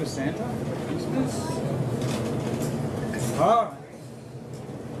night for Santa for Christmas. Oh.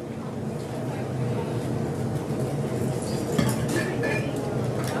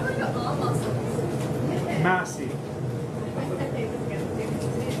 Massive.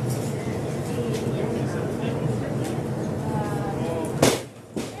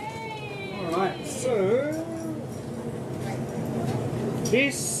 Alright, so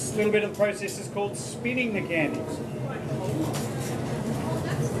this little bit of the process is called spinning the candies.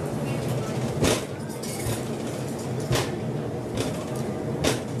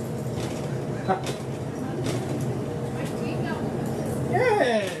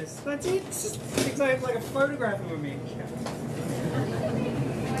 Yes, that's it. It's just exactly like a photograph of a meerkat.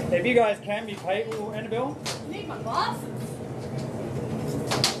 If you guys can be paid, oh, Annabelle. I need my glasses.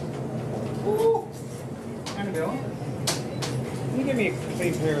 Ooh. Annabelle, can you give me a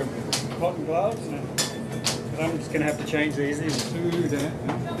clean pair of cotton gloves? No. I'm just going to have to change these. These are too damp.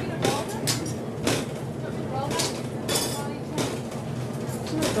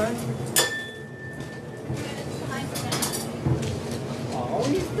 Okay.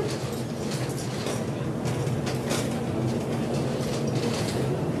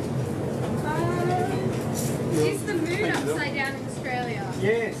 Is the moon upside down in Australia?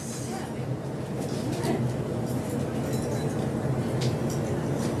 Yes.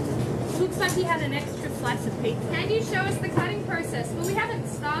 Looks like he had an extra slice of pizza. Can you show us the cutting process? Well, we haven't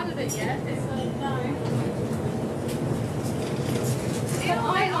started it yet. It's like, no. They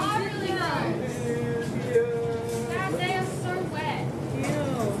are really gross. They are so wet.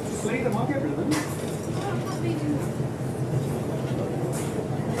 Just leave them, I'll get rid of them.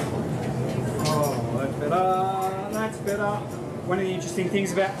 Oh, that's better. That's better. One of the interesting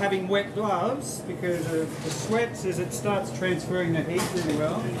things about having wet gloves, because of the sweat, is it starts transferring the heat really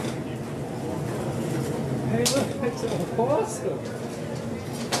well. Hey look, it's awesome.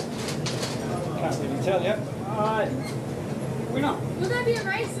 Can't really tell you. Winner. Will there be a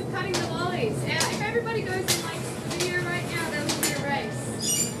race of cutting the lollies? If everybody goes in like the video right now, there will be a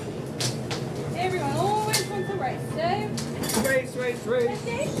race. Everyone always wants a race, Dave. Race. But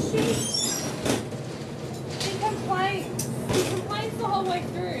Dave cheats. He complains. He complains the whole way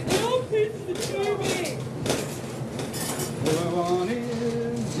through. The whole pizza's too big. All I want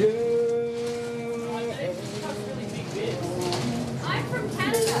is you. I'm from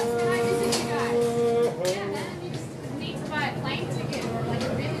Canada. Can I visit you guys? Yeah, man. You just need to buy a plane ticket or like a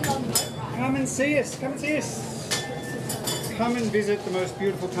really long boat ride. Come and see us. Come and see us. Come and visit the most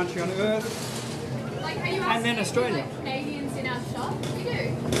beautiful country on earth. Like, are you And then asking if we Australia. like Canadians in our shop? We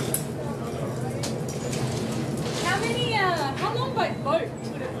do. How long by boat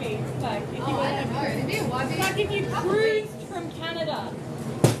would it be? Like, if you Oh, I don't know. It'd be a while. like if you cruised from Canada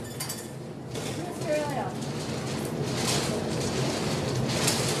to Australia.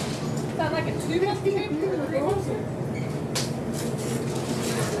 Is that like a 2-month trip?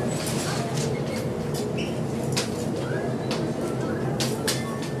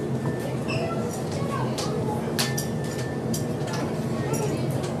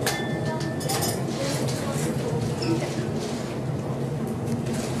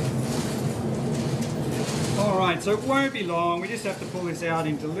 Alright, so it won't be long. We just have to pull this out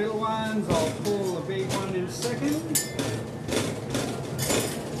into little ones. I'll pull a big one in a second.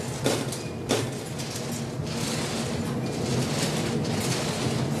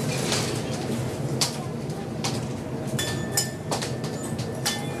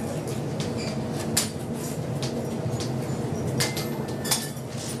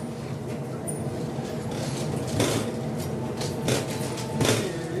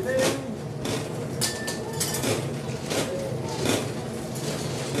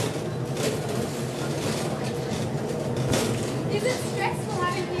 Is it stressful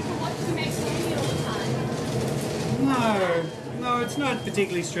having people watch you make candy all the time? No, it's not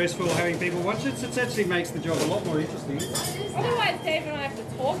particularly stressful having people watch it. It actually makes the job a lot more interesting. Otherwise, Dave and I have to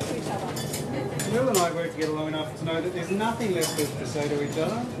talk to each other. Will and I work together long enough to know that there's nothing left for us to say to each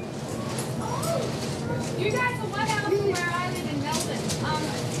other. You guys are 1 hour from where I live in Melbourne.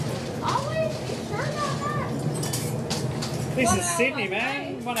 Are we? Are you sure about that? This 1 is hour Sydney, by man.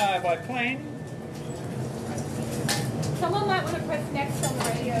 plane. 1 hour by plane. Someone might want to press next on the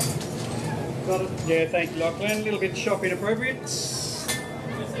radio. Got it. Yeah, thank you, Lachlan. A little bit shop inappropriate.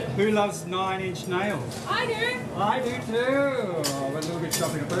 Who loves 9-inch nails? I do. I do too. Oh, a little bit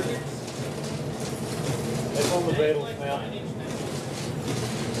shopping appropriate. It's on the Beatles now.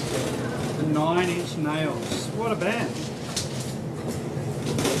 The 9-inch nails. What a band.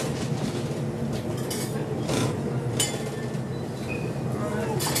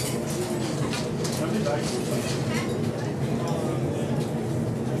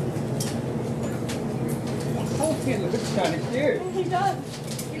 Oh, he looks kind of cute. He does.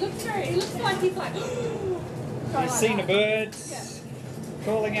 He looks like he's like. He's seen the birds,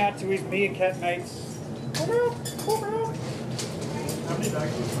 calling out to his meerkat mates. Come out, come out. How many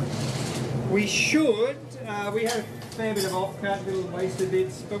bags was We should, we had a fair bit of off-cut, little wasted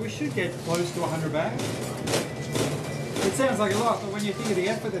bits, but we should get close to 100 bags. It sounds like a lot, but when you think of the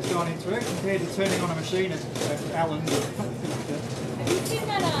effort that's gone into it compared to turning on a machine at Allen's. Have you seen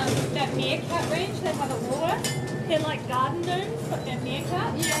that meerkat range that have at Woolworth? They're like garden gnomes, but they're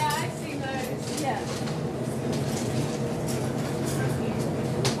meerkat. Yeah, I've seen those. Yeah.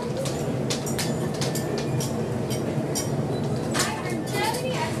 I'm from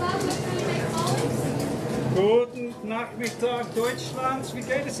Germany. I love the food they call it. Guten Nachmittag Deutschland, wie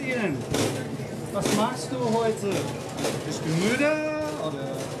geht es Ihnen? Was machst du heute? Bist du müde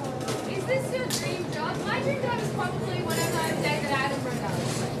oder? Is this your dream job? My dream job is probably whatever David Attenborough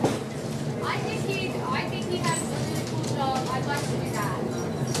does. I think he has a really cool job. I'd like to do that.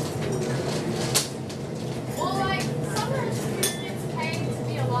 Or like someone who gets paid to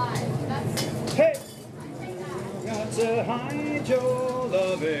be alive. That's Hey! I think that. Got to hide your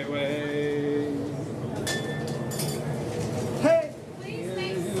love away. Hey! Please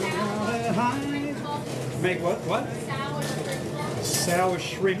make Make what? What? sour shrimp lollies. Sour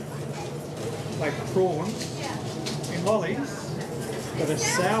shrimp, like prawns, Yeah. in lollies, but a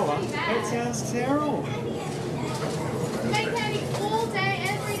sour. That sounds terrible. Make candy all day,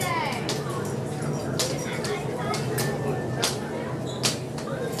 every day.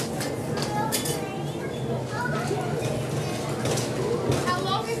 How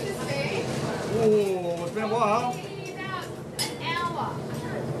long is this thing? Oh, it's been a while. Maybe about an hour.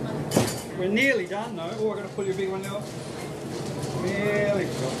 We're nearly done though. Oh, I'm going to pull your big one now. Nearly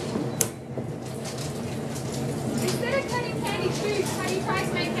done. Instead of cutting candy food, how do you try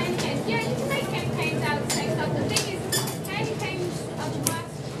to make candy canes? Yeah, you can make candy canes out of the same stuff. The thing is, candy canes are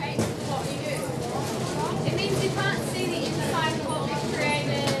twice the shape of what we do. It means you can't see the inside of what we've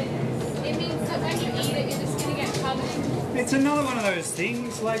created. It means that when you eat it, you're just going to get covered in. It's another one of those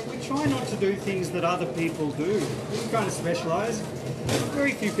things, like we try not to do things that other people do. We kind of specialise.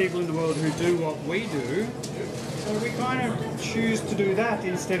 Very few people in the world who do what we do. So we kind of choose to do that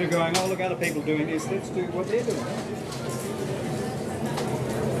instead of going, oh look, other people doing this, let's do what they're doing.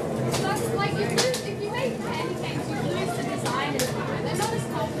 So that's like if you make candy canes, you lose the design in time. They're not as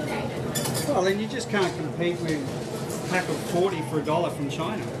complicated. Well, then you just can't compete with a pack of 40 for $1 from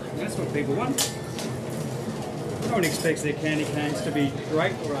China. That's what people want. No one expects their candy canes to be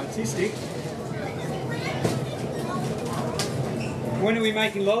great or artistic. When are we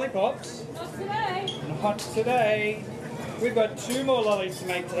making lollipops? Not today. Not today. We've got 2 more lollies to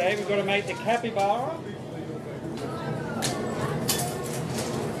make today. We've got to make the capybara.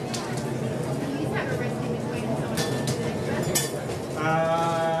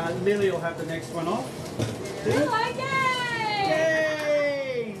 Lily will have the next one off. Oh,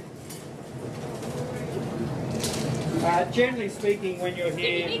 yay! Yay! Generally speaking, when you're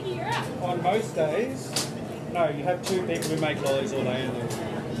here Nikki, you're up. on most days, no, you have 2 people who make lollies all day. Yeah, move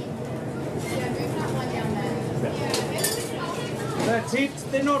that one down there. That's it.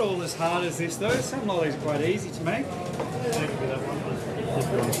 They're not all as hard as this though. Some lollies are quite easy to make.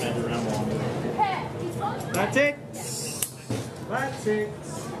 That's it. That's it.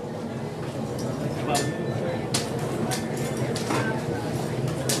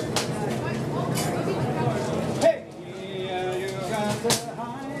 Hey, you got to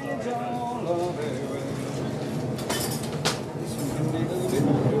hide your love away. This one can be a little bit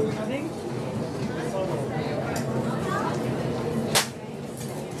more fluid, I think.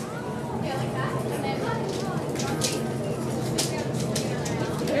 Yeah, like that. And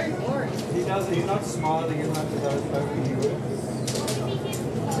Very boring. He does. He's not smiling as much as I was hoping he would.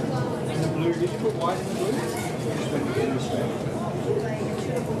 And the blue. Did you put white in the blue? Or just went to the straight?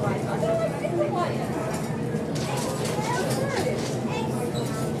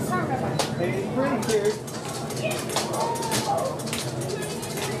 It's pretty cute.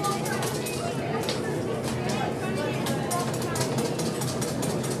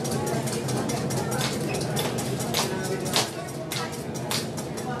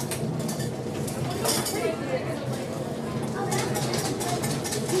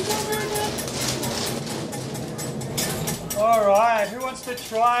 Alright, who wants to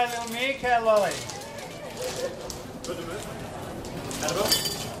try a little meerkat lolly? Good to move. Annabelle?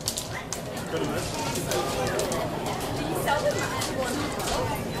 Good to move.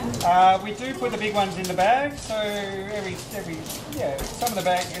 We do put the big ones in the bag, so some of the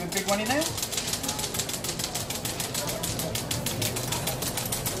bags get a big one in there.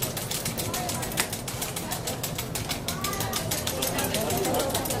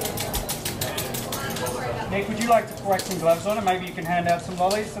 Nick, would you like to whack some gloves on and maybe you can hand out some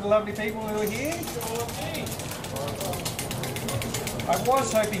lollies to the lovely people who are here? I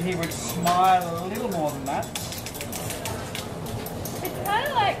was hoping he would smile a little more than that. It's kind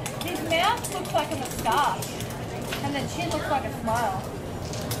of like his mouth looks like a moustache, and the chin looks like a smile.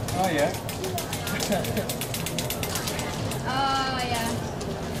 Oh yeah. Oh, yeah.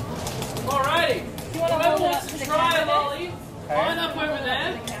 Alrighty. Do you want to Whoever hold it up wants to to the try a camera? lolly, line up over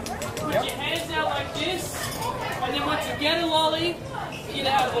there. Put Yep. your hands out like this, and then once you get a lolly, get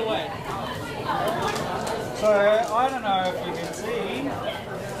out of the way. So I don't know if you can see.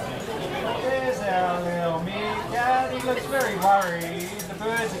 There's our little meerkat. He looks very worried. The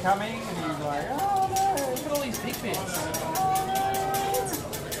birds are coming and he's like, oh no. Look at all these big bits.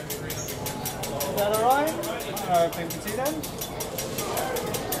 Is that alright? I don't know if people can see that.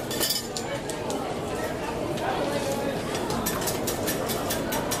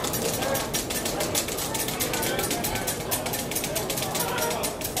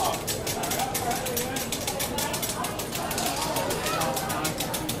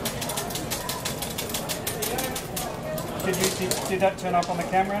 Did that turn up on the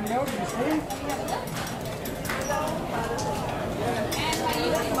camera, Annabelle? Did you see?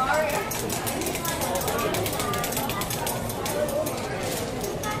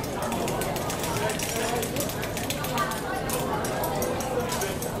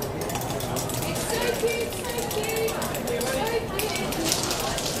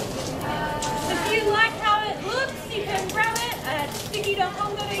 If you like how it looks, you can grab it at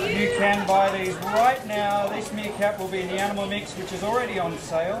sticky.com.au. You can buy these right now. This meerkat will be in the animal mix, which is already on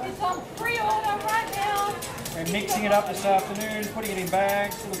sale. It's on pre-order right now. We're mixing it up this afternoon, putting it in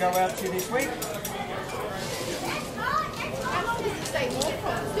bags. It'll go out to you this week. How long does it stay warm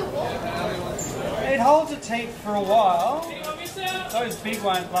for? It's still warm. It holds its heat for a while. Those big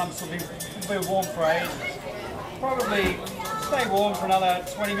lumps will be warm for ages. Probably stay warm for another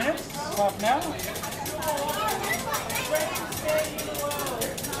 20 minutes, half an hour.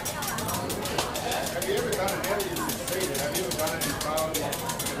 Have you ever done it? Have you ever done it in trials?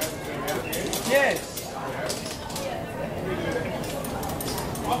 Yes.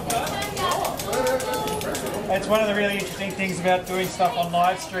 That's one of the really interesting things about doing stuff on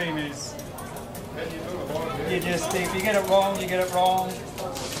live stream is you just, if you get it wrong, you get it wrong.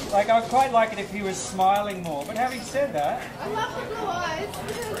 Like, I'd quite like it if he was smiling more, but having said that, I love the blue eyes.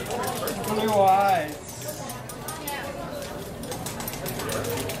 blue eyes.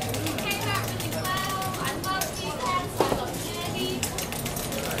 Came out really well. I love meerkats. I love candy.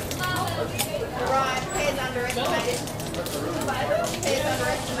 Love it. Right, pear's underestimated. Pear's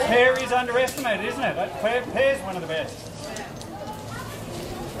underestimated. Pear is underestimated, isn't it? Pear's one of the best.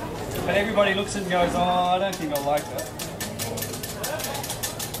 But everybody looks and goes, oh, I don't think I'll like that.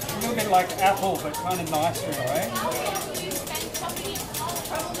 A little bit like apple, but kind of nicer in a way. Probably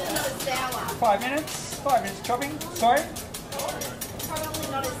not as sour. 5 minutes? 5 minutes chopping? Sorry? Probably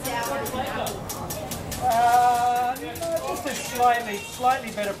not as sour as apple. No, just a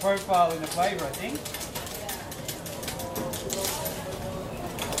slightly better profile in the flavour, I think.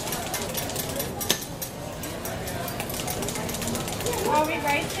 Are we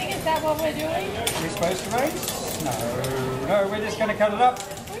racing? Is that what we're doing? We're supposed to race? No, we're just going to cut it up.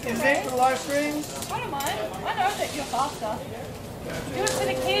 Is it for the live stream? I don't mind. I know that you're faster. Do it for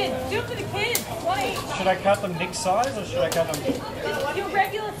the kids. Do it for the kids. One each. Should I cut them Nick's size or should I cut them? Your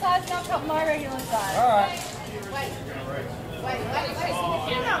regular size, and I'll cut my regular size. Alright. Wait.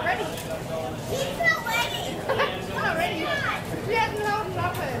 He's not ready. He's not ready. He's not ready. We haven't held it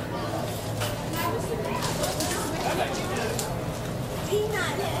up yet.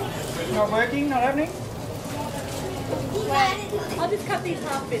 Not working? Not happening? Wait, I'll just cut these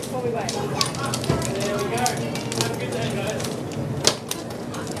half bits while we wait. There we go. Have a good day, guys.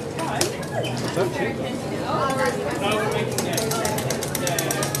 No, we're making that.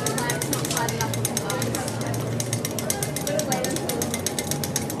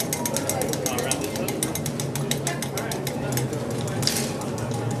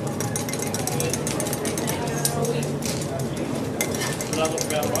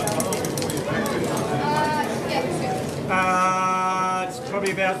 It's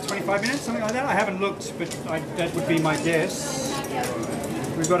probably about 25 minutes, something like that. I haven't looked, but that would be my guess.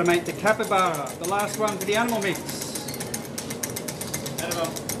 We've got to make the capybara, the last one for the animal mix.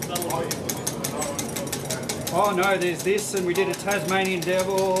 Oh no, there's this, and we did a Tasmanian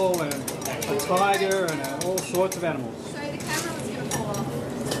devil, and a tiger, and all sorts of animals. So the camera was going to fall off.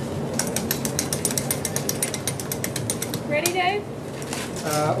 Ready, Dave?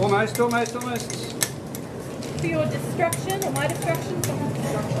 Almost. For your destruction, or my destruction? Someone's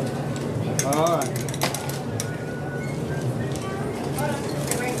destruction. Alright.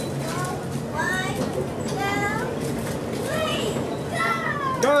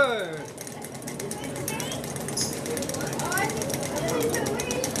 Go!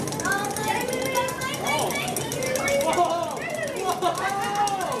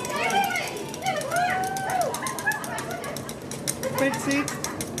 Betsy.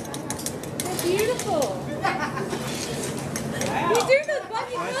 They're beautiful. You do the butt,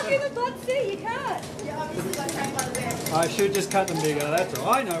 you can't do the butt seat, you can't. I should just cut them bigger, that's all.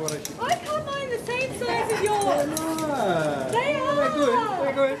 I know what I should do. I cut mine the same size as yours. No. They are.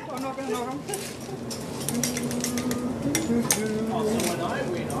 They're good. I'm not going to knock them. Also, when I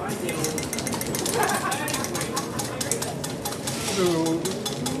win, I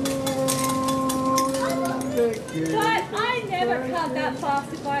But I never cut that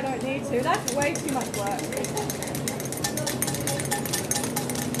fast if I don't need to. That's way too much work.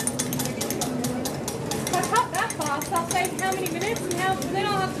 If I cut that fast, I'll save how many minutes and then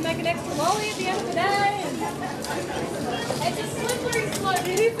I'll have to make an extra lolly at the end of the day. And it's a slippery slope.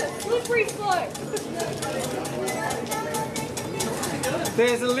 It is a slippery slope.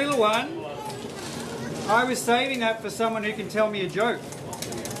 There's a little one. I was saving that for someone who can tell me a joke.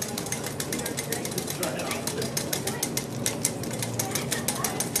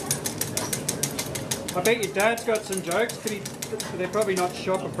 I bet your dad's got some jokes, but they're probably not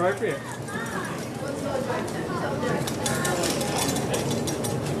shop appropriate.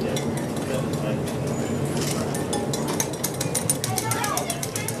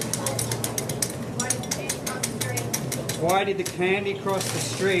 Why did the candy cross the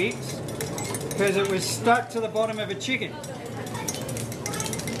street? Because it was stuck to the bottom of a chicken.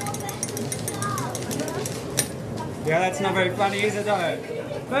 Yeah, that's not very funny, is it though?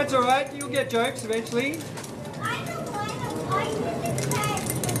 That's alright, you'll get jokes eventually.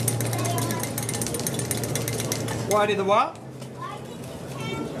 Why did the what?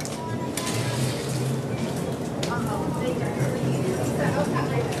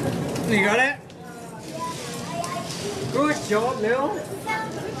 You got it? Good job, Lil.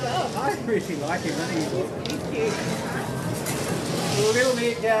 I really like him, I think he's cute. Little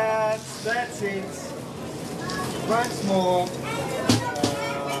Meerkats, that's it. Once more.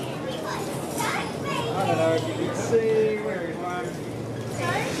 I don't know if you can see, where is one?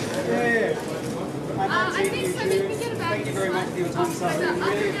 Yeah. I think so, we can get a bag. Thank you very much for your time, Sally. We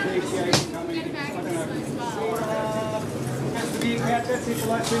really appreciate you coming. I don't know if you can see. That's the Meerkat, that's it for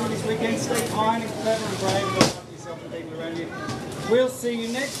live streaming this weekend. Stay kind and clever and brave and look after yourself and the people around you. We'll see you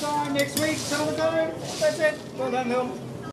next time, next week, some other time. That's it. Well done, Lil.